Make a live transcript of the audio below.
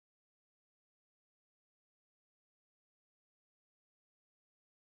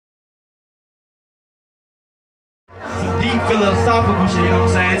deep philosophical shit, you know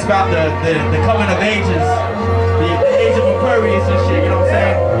what I'm saying? It's about the coming of ages, the age of Aquarius and shit, you know what I'm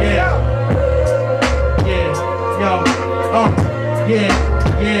saying? Yeah. Yeah. Yo. Yeah.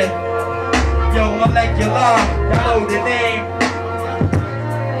 Yo, MolekUlar, y'all know the name.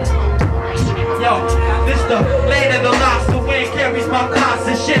 Yo, this the land of the lost, the wind carries my thoughts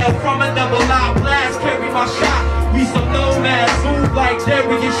and shell from a double-eye blast, carry my shot. We some nomads, move like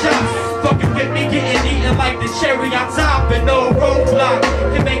Darius shots. Fucking with me, getting eaten like the cherry on top, and no roadblock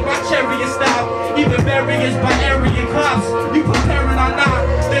can make my chariot stop. Even barriers by area cops. You preparing or not?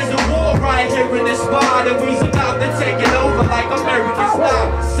 There's a war right here in this spot, and we's about to take it over like American style.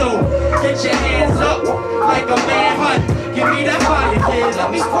 So get your hands up like a manhunt. Give me that fire, kid.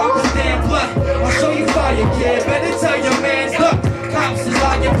 Let me spark this damn blood. I'll show you fire, kid. Better tell your man's up. Cops is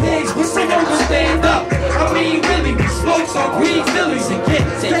like your pigs, but someone will stand up. I mean, really, we smoke some green Phillies and get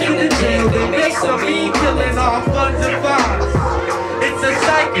taken to jail. They make some mean killing off guns and fines. It's a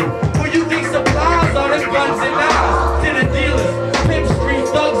cycle. Who you think supplies all the guns and knives? To the dealers, pimp street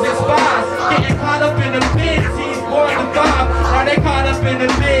thugs and spies. Getting caught up in the bid, teams born to five. Now they caught up in the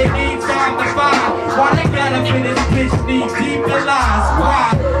bid, need time to find. Why they got up in this bitch, need deep in lies.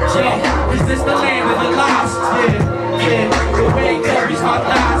 Why? Yeah, is this the land of the lost? Yeah, the way carries my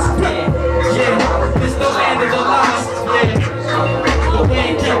thoughts. Yeah, this the land of the lost. Yeah, the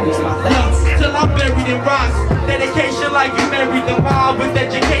way carries my thoughts. Till I'm buried in rocks. Dedication like you married the mob with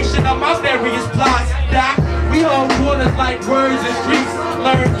education on my various plots. Doc, we hold corners like words and streets.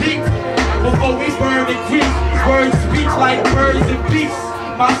 Learn deep before we burn and creep. Words speak like birds and beasts.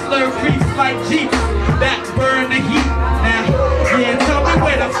 My slur creeps like jeeps that burn the heat. Now, yeah, tell me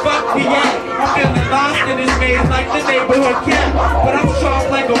where the fuck we at. I'm feeling lost in this maze like the neighborhood cat, but I'm sharp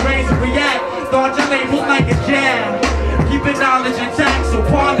like a razor react. Dodge your labels like a jab. Keeping knowledge intact, so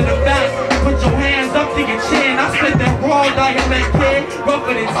ponder the facts. Put your hands up to your chin. I spit that raw dialect, kid,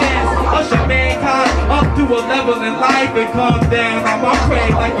 rougher than tens. Usher mankind up to a level in life and come down on my prey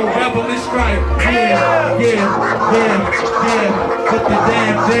like a rebel in strife. Yeah. Put the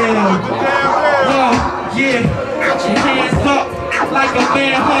damn down. Yeah. Put your hands up like a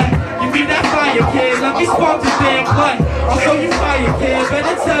manhunt. Give me that fire, kid. Let me spark this damn blunt. I'll show you fire, kid.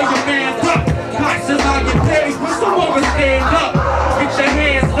 Better tell your man up. Cops is on your page, but someone will stand up. Get your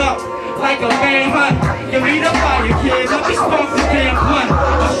hands up like a manhunt. Give me the fire, kid. Let me spark this damn blunt.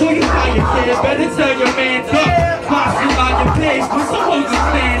 I'll show you fire, kid. Better tell your man up. Cops is on your page, but someone will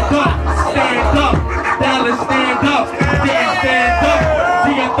stand up. Stand up. Dallas, stand up. Dan, stand up.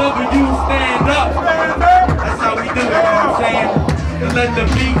 DFW, stand up. That's how we do it, you know what I'm saying? And let the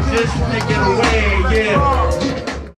beat just take it away, yeah.